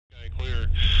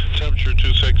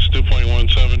Temperature 26,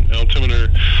 2.17, altimeter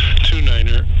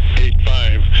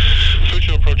 2985.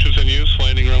 Official approaches in use,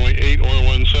 landing runway 8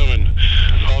 or 17.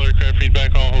 All aircraft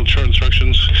feedback, all hold short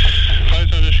instructions. Flight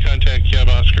Dish contact Yav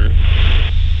Oscar.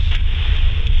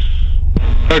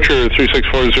 Departure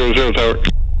 36400 tower.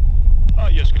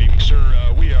 Yes, good evening,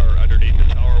 sir. We are underneath the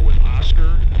tower with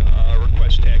Oscar.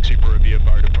 Request taxi for a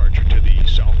VFR departure to the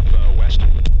southwest.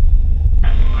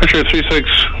 Departure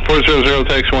 36400,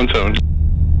 taxi 17.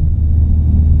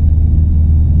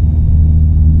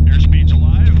 Airspeed's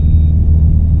alive.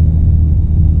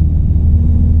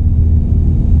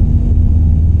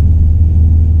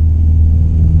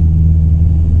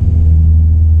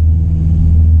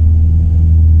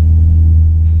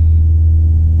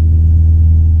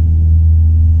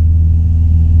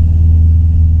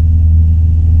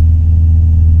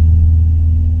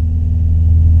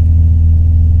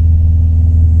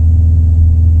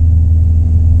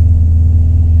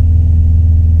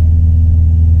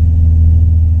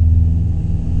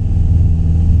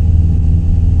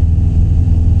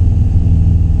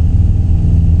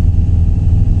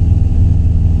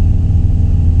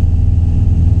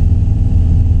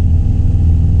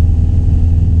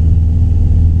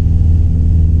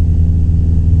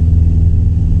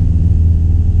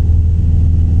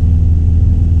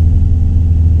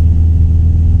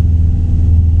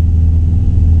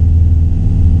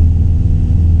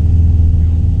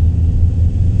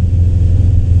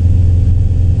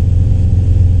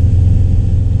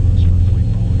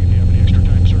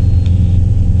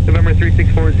 November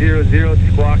 36400,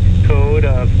 squawk code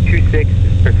of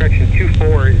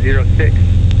 2406.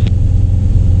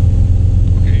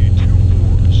 Okay,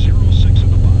 2406 in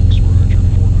the box for Archer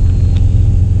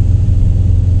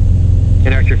 400.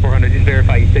 And Archer 400, just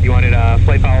verify, you said you wanted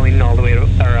flight following all the way to,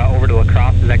 over to La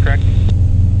Crosse, is that correct?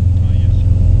 Yes, sir.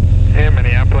 Hey,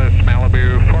 Minneapolis,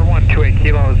 Malibu, 4128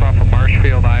 kilos off of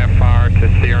Marshfield IFR to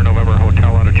Sierra November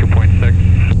Hotel out of 2.6.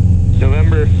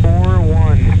 November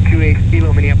 4128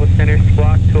 kilo, Minneapolis Center,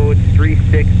 squawk code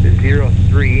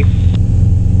 3603.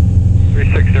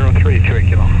 3603, 28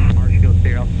 kilo. Marshfield,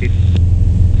 clear altitude.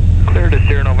 Clear to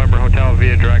Sierra November Hotel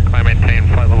via direct climb maintain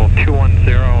flight level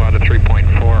 210 out of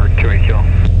 3.4, 28 kilo.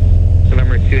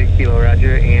 November 28 kilo,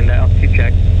 roger, and altitude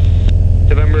check.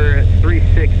 November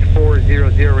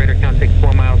 36400, radar contact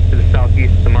 4 miles to the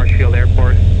southeast of the Marshfield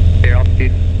Airport, clear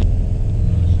altitude.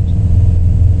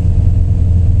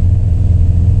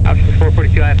 Option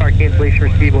 442 IFR cancellation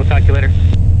received. We'll talk to you later.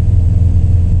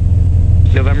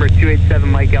 November 287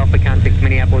 Mike Alpha contact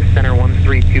Minneapolis Center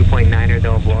 132.9er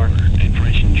Delaware.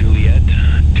 Information Juliet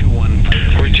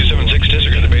 215. 4276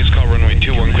 disregard the base call runway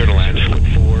 21 clear to land.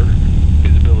 4,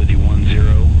 visibility 10,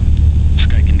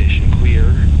 sky condition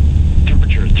clear,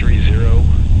 temperature 30,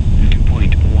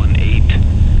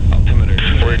 2.18, altimeter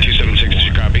 4276, did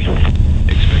you copy?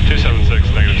 Expect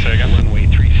 276, negative second. Runway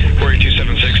 36.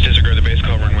 4276, disregard the base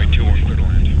call runway 21 clear to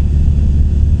land.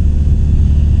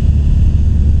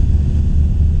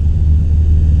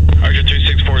 Archer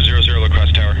 36400, La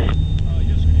Crosse Tower.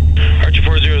 Yes, good evening. Archer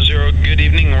 400, good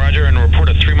evening, roger, and report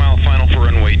a 3-mile final for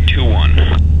runway 21.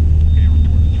 Okay,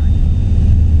 report a 3.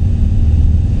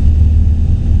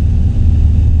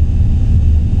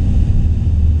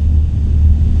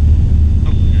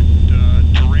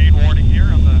 Terrain warning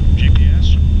here on the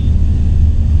GPS.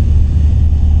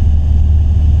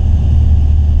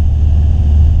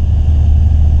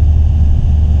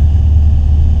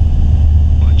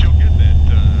 But you'll get that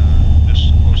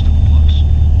this close to the plus.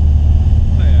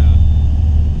 Yeah.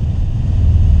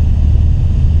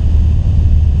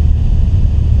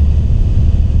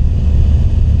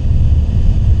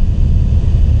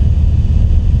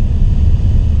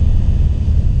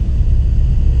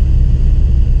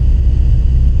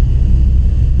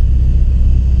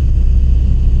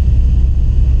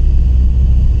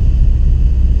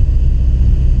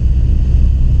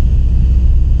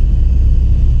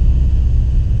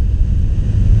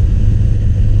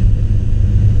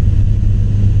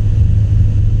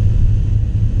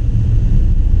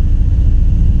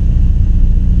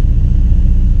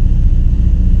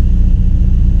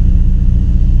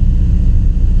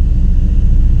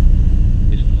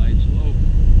 Lights low.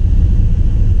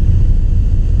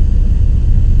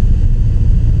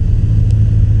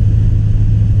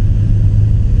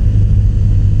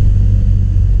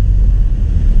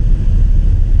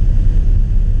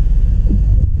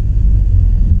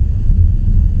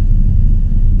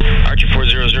 Archer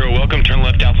 400, welcome, turn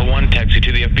left Alpha 1, taxi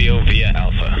to the FBO via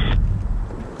Alpha.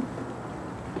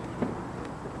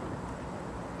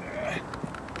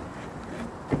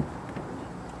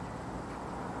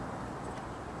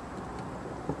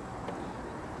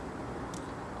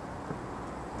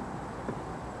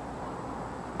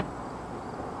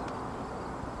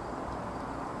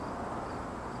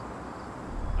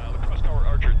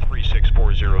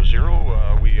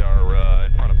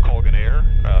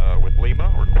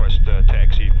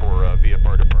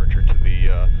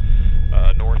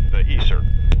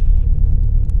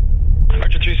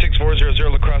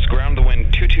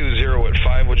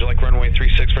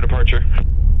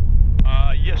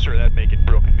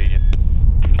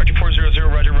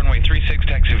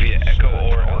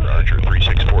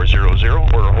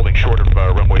 400. We're holding short of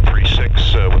runway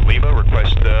 36 with Lima.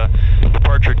 Request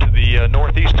departure to the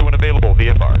northeast to an available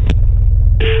VFR.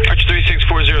 Archer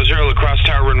 36400, La Crosse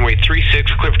Tower, runway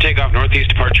 36, clear for takeoff, northeast,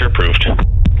 departure approved.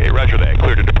 Okay, roger that.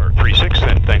 Clear to depart 36,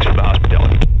 and thanks for the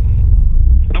hospitality.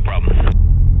 No problem.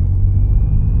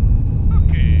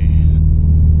 Okay.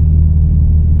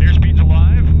 Airspeed's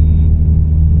alive.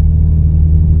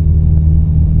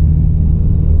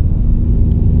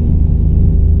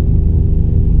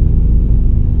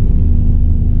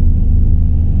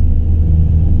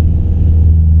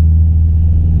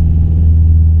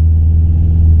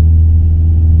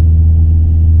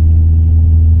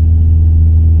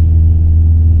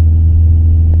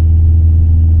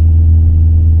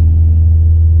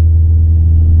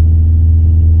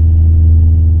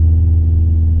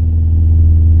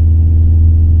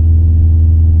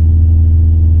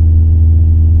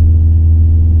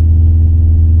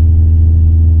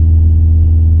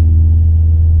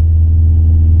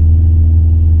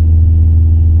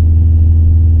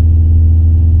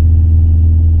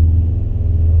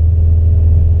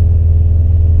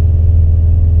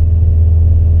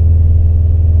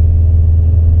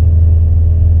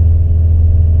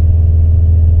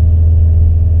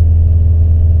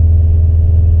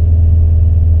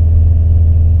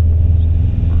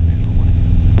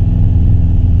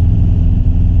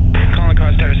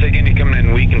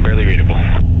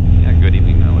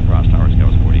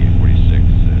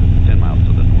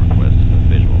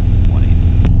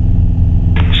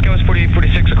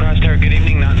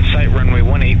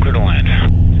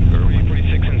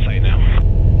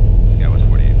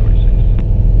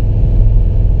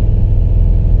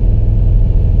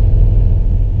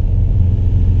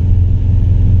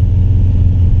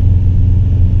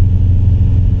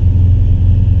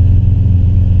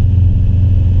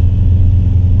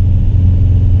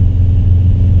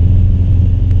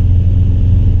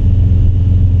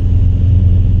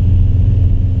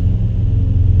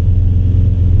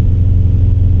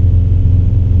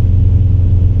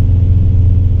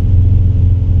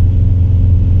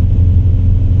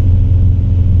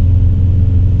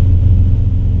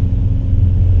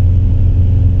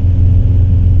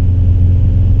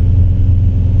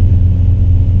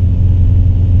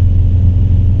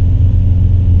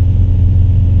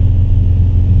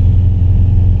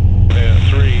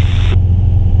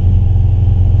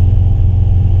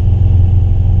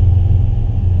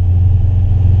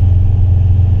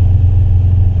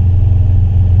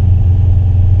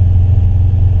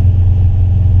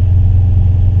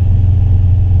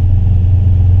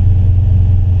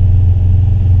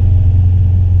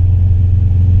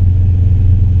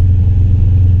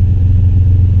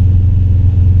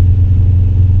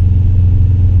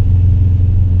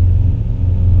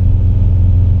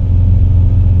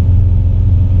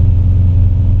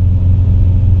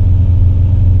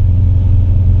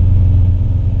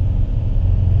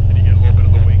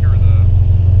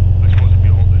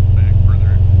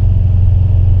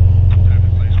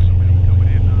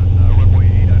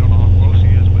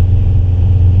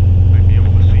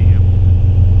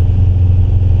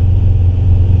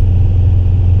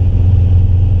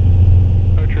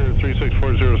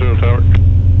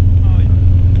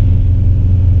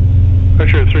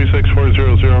 Archer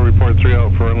 36400, report 3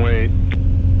 out for runway 8.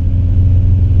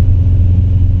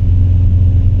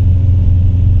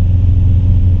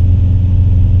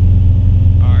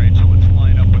 Alright, so let's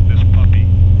line up with this puppy.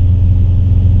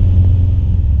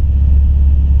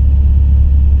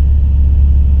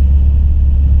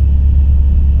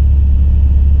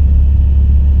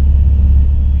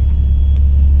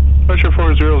 Archer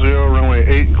 400, runway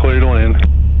 8, clear to land.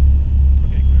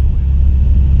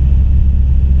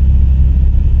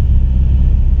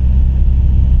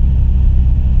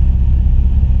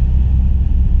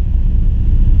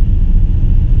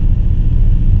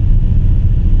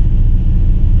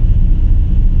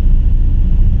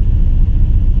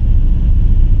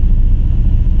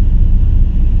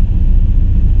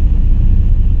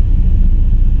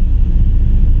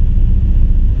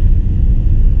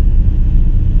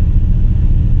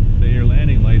 Say your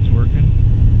landing lights working.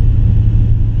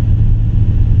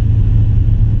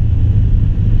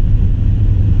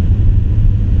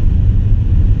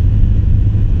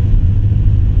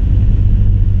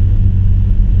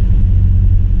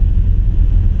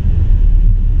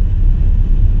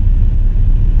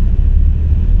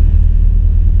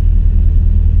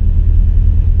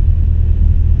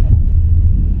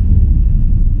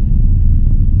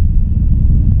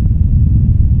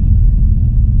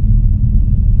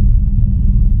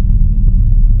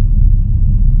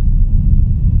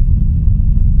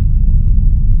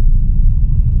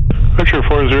 Departure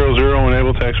 400,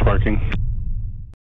 enable taxi parking.